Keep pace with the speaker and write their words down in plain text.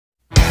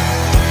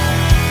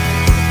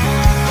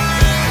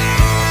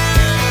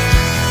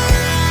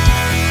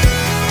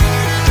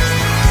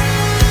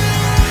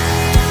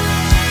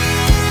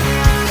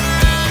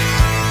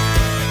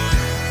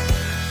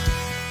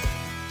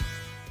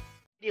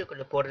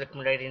போகிறதுக்கு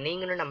முன்னாடி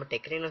நீங்களும் நம்ம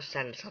டெக்னினோஸ்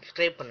சேனல்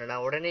சப்ஸ்கிரைப் பண்ணலன்னா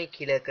உடனே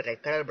கீழே இருக்கிற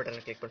ரெட் கலர் பட்டனை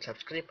கிளிக் பண்ணி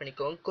சப்ஸ்கிரைப்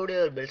பண்ணிக்கோங்க. கூட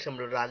ஒரு பெல்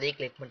சிம்பிள் வரும், அதையும்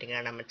கிளிக்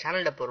பண்ணிட்டீங்கன்னா நம்ம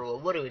சேனலில் போகிற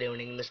ஒவ்வொரு வீடியோவும்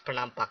நீங்கள் மிஸ்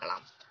பண்ணாமல்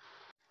பார்க்கலாம்.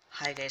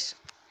 ஹாய் கைஸ்,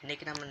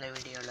 இன்றைக்கி நம்ம இந்த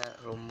வீடியோவில்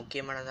ரொம்ப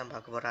முக்கியமானதான்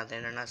பார்க்க போகிறோம். அது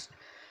என்னென்னா,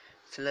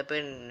 சில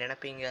பேர்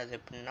நினைப்பீங்க அது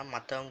எப்படின்னா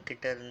மற்றவங்க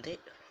கிட்ட இருந்து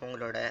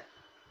உங்களோட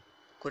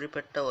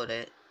குறிப்பிட்ட ஒரு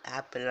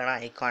ஆப் இல்லைனா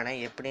ஐக்கானை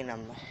எப்படி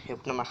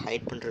நம்ம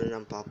ஹைட் பண்ணுறதுன்னு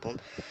நம்ம பார்ப்போம்.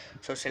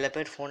 ஸோ சில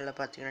பேர் ஃபோனில்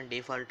பார்த்தீங்கன்னா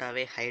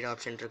டிஃபால்ட்டாகவே ஹைட்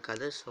ஆப்ஷன்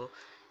இருக்காது. ஸோ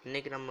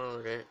இன்றைக்கி நம்ம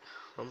ஒரு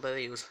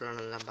ரொம்பவே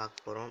யூஸ்ஃபுல்லானது தான்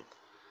பார்க்க போகிறோம்.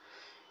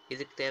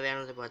 இதுக்கு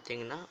தேவையானது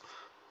பார்த்தீங்கன்னா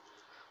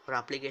ஒரு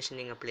அப்ளிகேஷன்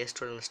நீங்கள் ப்ளே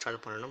ஸ்டோரில்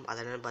இன்ஸ்டால் பண்ணணும்.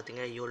 அதனால்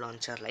பார்த்தீங்கன்னா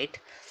யூலான்ச்சர் லைட்.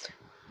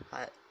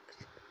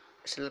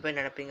 சில பேர்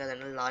நினைப்பீங்க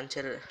அதனால்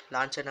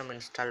லான்ச்சர் நம்ம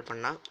இன்ஸ்டால்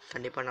பண்ணால்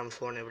கண்டிப்பாக நம்ம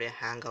ஃபோன் எப்படியே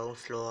ஹேங் ஆகும்,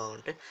 ஸ்லோ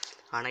ஆகும்ட்டு.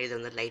 ஆனால் இது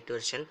வந்து லைட்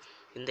வெர்ஷன்.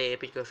 இந்த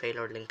ஏபிகே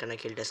ஃபைலோட லிங்க்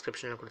நான் கீழே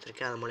டிஸ்கிரிப்ஷனில்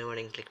கொடுத்துருக்கேன். அது மூலிமா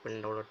நீங்கள் கிளிக் பண்ணி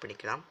டவுன்லோட்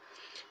பண்ணிக்கலாம்.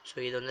 ஸோ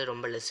இது வந்து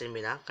ரொம்ப லெஸ்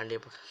எம்பி தான்,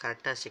 கண்டிப்பாக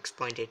கரெக்டாக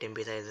 6.8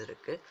 MB தான் இது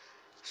இருக்குது.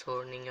 ஸோ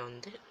நீங்கள்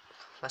வந்து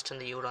ஃபஸ்ட்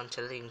அந்த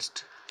யூலான்ச்சர்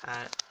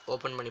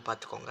ஓப்பன் பண்ணி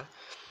பார்த்துக்கோங்க.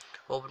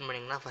 ஓப்பன்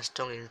பண்ணிங்கன்னா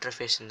ஃபஸ்ட்டு உங்கள்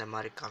இன்டர்ஃபேஸ் இந்த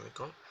மாதிரி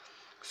காமிக்கும்.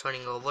 ஸோ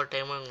நீங்கள் ஒவ்வொரு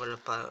டைமும்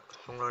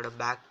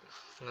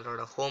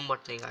உங்களோட ஹோம்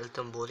பட்டன் நீங்கள்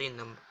அழுத்தும் போது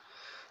இந்த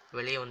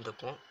வெளியே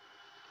வந்துக்கும்.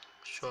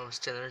 ஸோ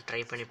ஃபஸ்ட்டு இதெல்லாம்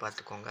ட்ரை பண்ணி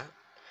பார்த்துக்கோங்க.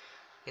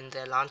 இந்த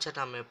லான்ச்சர்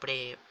நம்ம எப்படி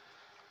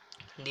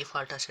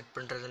டிஃபால்ட்டாக செட்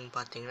பண்ணுறதுன்னு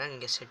பார்த்தீங்கன்னா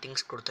இங்கே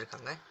செட்டிங்ஸ்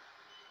கொடுத்துருக்காங்க.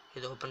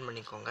 இது ஓப்பன்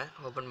பண்ணிக்கோங்க.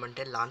 ஓப்பன்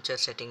பண்ணிட்டு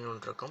லான்ச்சர் செட்டிங்னு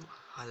ஒன்று இருக்கும்,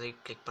 அதை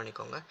கிளிக்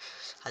பண்ணிக்கோங்க.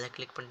 அதை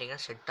கிளிக்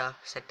பண்ணிட்டீங்கன்னா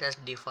செட் ஆஸ்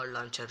டிஃபால்ட்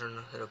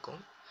லான்ச்சர்னு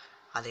இருக்கும்,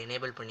 அதை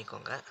எனேபிள்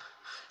பண்ணிக்கோங்க.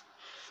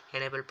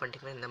 எனேபிள்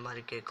பண்ணிட்டீங்கன்னா இந்த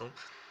மாதிரி கேட்கும்.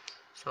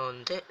 ஸோ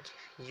வந்து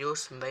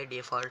use by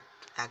default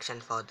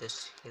action for this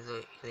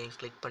இதையும்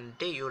கிளிக்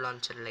பண்ணிட்டு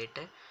யூலான்ச்சர்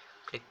லைட்டை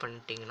கிளிக்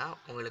பண்ணிட்டீங்கன்னா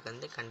உங்களுக்கு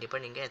வந்து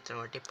கண்டிப்பாக நீங்கள் எத்தனை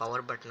வாட்டி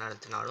பவர் பட்டன்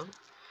அழுத்தினாலும்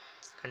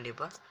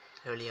கண்டிப்பாக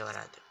வெளியே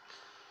வராது.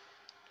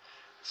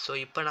 ஸோ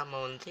இப்போ நம்ம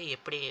வந்து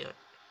எப்படி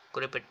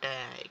குறிப்பிட்ட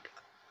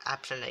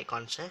ஆப்ஸ் அண்ட்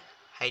ஐகான்ஸை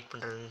ஹைட்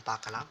பண்ணுறதுன்னு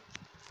பார்க்கலாம்.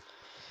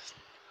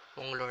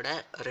 உங்களோட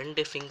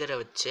ரெண்டு ஃபிங்கரை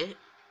வச்சு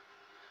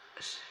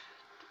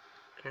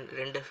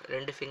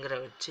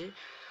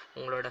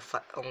உங்களோட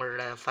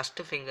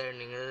ஃபஸ்ட்டு ஃபிங்கர்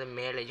நீங்கள்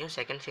மேலேயும்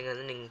செகண்ட் ஃபிங்கர்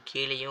வந்து நீங்கள்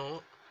கீழேயும்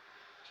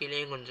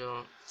கொஞ்சம்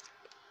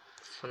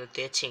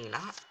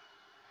தேய்ச்சிங்கன்னா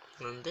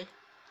வந்து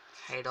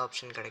ஹைட்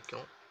ஆப்ஷன்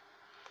கிடைக்கும்.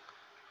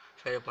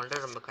 ஸோ இது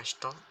பண்ணுறது ரொம்ப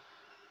கஷ்டம்.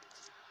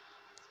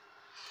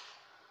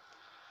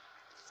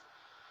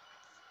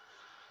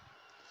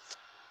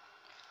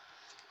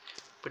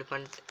 இப்படி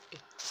பண்ணிட்டு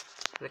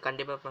இது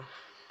கண்டிப்பாக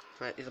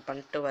இது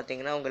பண்ணிட்டு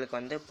பார்த்தீங்கன்னா உங்களுக்கு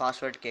வந்து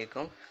பாஸ்வேர்ட்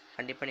கேட்கும்.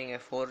 கண்டிப்பாக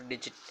நீங்கள் 4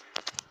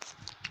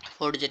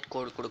 டிஜிட்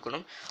கோடு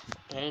கொடுக்கணும்.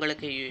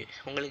 உங்களுக்கு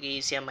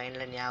ஈஸியாக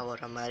மைண்டில் ஞாபகம்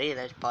வர மாதிரி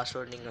ஏதாச்சும்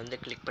பாஸ்வேர்டு நீங்கள் வந்து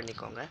கிளிக்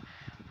பண்ணிக்கோங்க.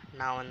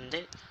 நான் வந்து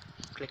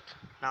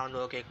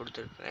ஓகே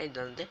கொடுத்துருக்கேன். இது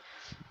வந்து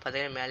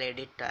பார்த்தீங்கன்னா மேலே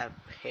எடிட்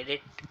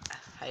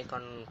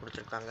ஐகான்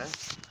கொடுத்துருக்காங்க.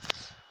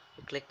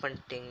 கிளிக்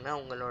பண்ணிட்டீங்கன்னா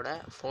உங்களோட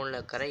ஃபோனில்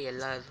இருக்கிற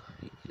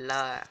எல்லா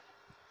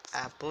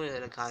ஆப்பும்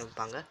இதில்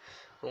காமிப்பாங்க.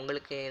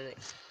 உங்களுக்கு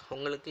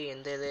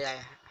எந்த இது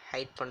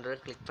ஹைட் பண்ணுறது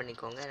கிளிக்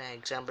பண்ணிக்கோங்க. நான்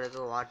எக்ஸாம்பிளுக்கு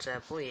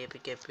வாட்ஸ்அப்பும்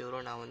ஏபிகே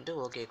பியூரும் நான் வந்து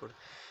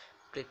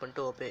கிளிக்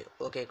பண்ணிட்டு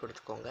ஓகே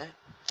கொடுத்துக்கோங்க.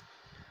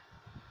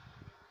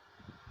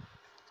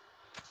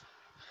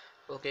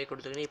 ஓகே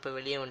கொடுத்துக்கிட்டு இப்போ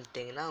வெளியே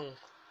வந்துட்டிங்கன்னா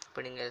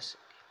இப்போ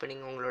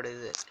நீங்கள் உங்களோட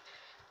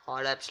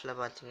ஆல் ஆப்ஸில்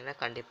பார்த்தீங்கன்னா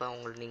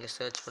கண்டிப்பாக நீங்கள்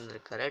சர்ச்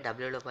பண்ணிருக்காரு.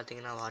 டபிள்யூவில்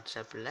பார்த்தீங்கன்னா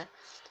வாட்ஸ்அப்பில்,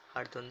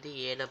 அடுத்து வந்து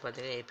ஏல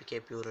பார்த்தீங்கன்னா ஏபிகே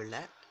பியூர்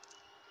இல்லை.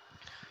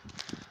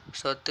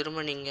 ஸோ திரும்ப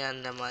நீங்கள்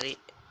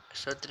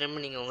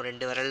உங்கள்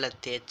 2 விரலில்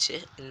தேய்ச்சி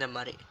இந்த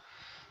மாதிரி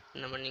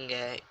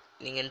நீங்கள்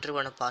என்ட்ரு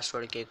பண்ண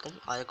பாஸ்வேர்டு கேட்கும்.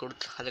 அதை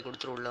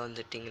கொடுத்துட்டு உள்ளே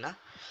வந்துட்டிங்கன்னா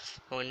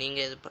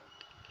நீங்கள்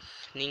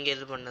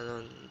இது பண்ணது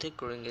வந்து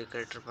இங்கே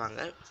கேட்டிருப்பாங்க.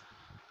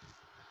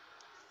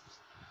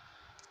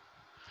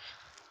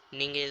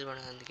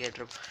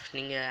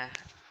 நீங்கள்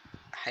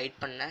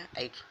ஹைட் பண்ண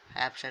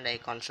ஆப்ஸ் அண்ட்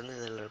ஐகான்ஸ் வந்து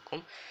இதில்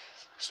இருக்கும்.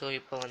 ஸோ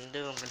இப்போ வந்து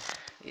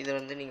இதை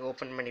வந்து நீங்கள்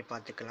ஓப்பன் பண்ணி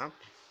பார்த்துக்கலாம்.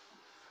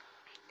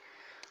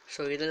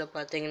 ஸோ இதில்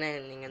பார்த்தீங்கன்னா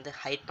நீங்கள் வந்து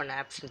ஹைட் பண்ண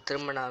ஆப்ஸ்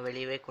திரும்ப நான்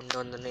வெளியே கொண்டு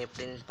வந்தேன்னு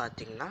எப்படின்னு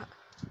பார்த்தீங்கன்னா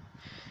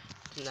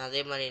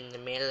அதே மாதிரி இந்த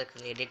மேலே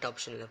இருக்கிற எடிட்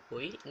ஆப்ஷனில்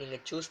போய்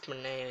நீங்கள் சூஸ்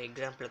பண்ண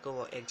எக்ஸாம்பிளுக்கு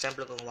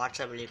உங்கள்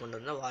வாட்ஸ்அப் வெளியே கொண்டு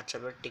வந்தால்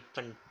வாட்ஸ்அப்பை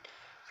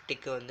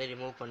டிக்கை வந்து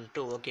ரிமூவ் பண்ணிட்டு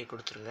ஓகே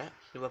கொடுத்துருங்க.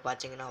 இப்போ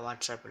பார்த்தீங்கன்னா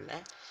வாட்ஸ்அப் இல்லை.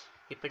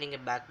 இப்போ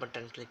நீங்கள் பேக்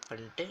பட்டன் கிளிக்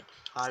பண்ணிட்டு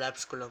ஆல்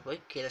ஆப்ஸ்குள்ளே போய்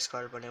கீழே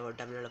ஸ்க்ரால் பண்ணி ஒரு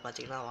டபிள்யூவில்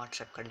பார்த்தீங்கன்னா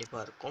வாட்ஸ்அப்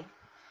கண்டிப்பாக இருக்கும்.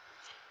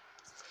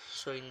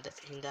 ஸோ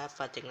இந்த ஆப்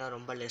பார்த்தீங்கன்னா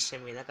ரொம்ப லெஸ்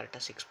எம்பி தான்,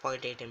 கரெக்டாக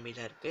 6.8 MB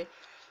தான் இருக்குது.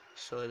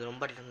 ஸோ இது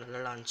ரொம்ப நல்ல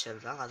லான்ச்சர்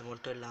தான். அது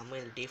மட்டும் இல்லாமல்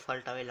இது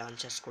டிஃபால்ட்டாகவே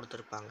லான்ச்சர்ஸ்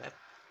கொடுத்துருப்பாங்க.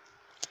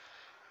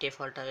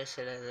 டிஃபால்ட்டாகவே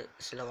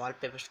சில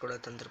வால்பேப்பர்ஸ் கூட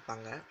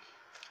தந்திருப்பாங்க.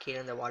 கீழே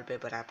இந்த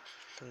வால்பேப்பர் ஆப்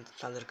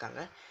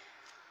தந்திருக்காங்க.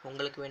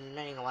 உங்களுக்கு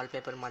வேணும்னா நீங்கள்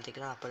வால்பேப்பர்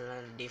மாற்றிக்கலாம்,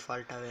 அப்போல்லாம்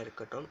டிஃபால்ட்டாகவே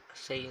இருக்கட்டும்.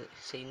 ஸோ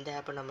இந்த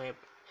ஆப்பை நம்ம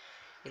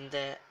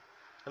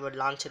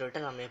லான்ச்சர் விட்டு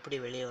நம்ம எப்படி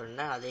வெளியே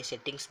வரணும்னா அதே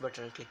செட்டிங்ஸ்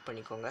பட்டனை கிளிக்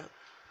பண்ணிக்கோங்க.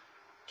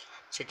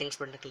 செட்டிங்ஸ்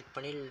பட்டனை கிளிக்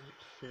பண்ணி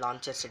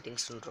லான்ச்சர்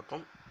செட்டிங்ஸ்னு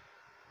இருக்கும்,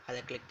 அதை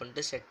கிளிக்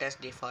பண்ணிட்டு செட் ஆஸ்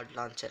டிஃபால்ட்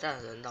லான்ச்சரை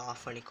அதை வந்து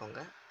ஆஃப் பண்ணிக்கோங்க.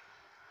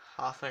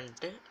 ஆஃப்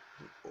பண்ணிட்டு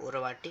ஒரு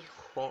வாட்டி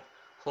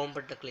ஹோம்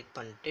பட்டனை கிளிக்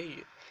பண்ணிட்டு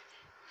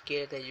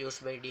கீழே use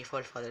by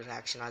default for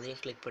action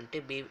அதையும் கிளிக்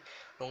பண்ணிட்டு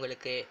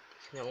உங்களுக்கு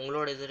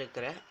உங்களோட இது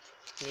இருக்கிற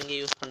நீங்கள்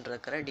யூஸ்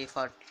பண்ணுறதுக்கிற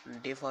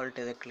டிஃபால்ட்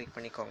இதை கிளிக்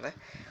பண்ணிக்கோங்க.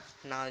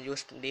 நான்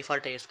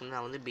டிஃபால்ட்டை யூஸ் பண்ணி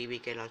நான் வந்து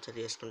பிபிகே லான்ச்சர்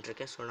யூஸ்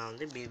பண்ணிருக்கேன். ஸோ நான்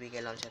வந்து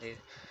பிபிகே லான்ச்சர்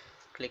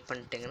கிளிக்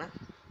பண்ணிட்டீங்கன்னா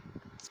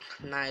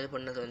நான் இது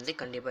பண்ணது வந்து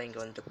கண்டிப்பாக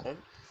இங்கே வந்துக்கும்.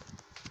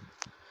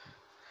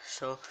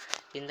 ஸோ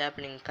இந்த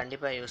ஆப் நீங்கள்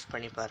கண்டிப்பாக யூஸ்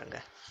பண்ணி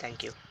பாருங்கள்.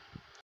 தேங்க்யூ.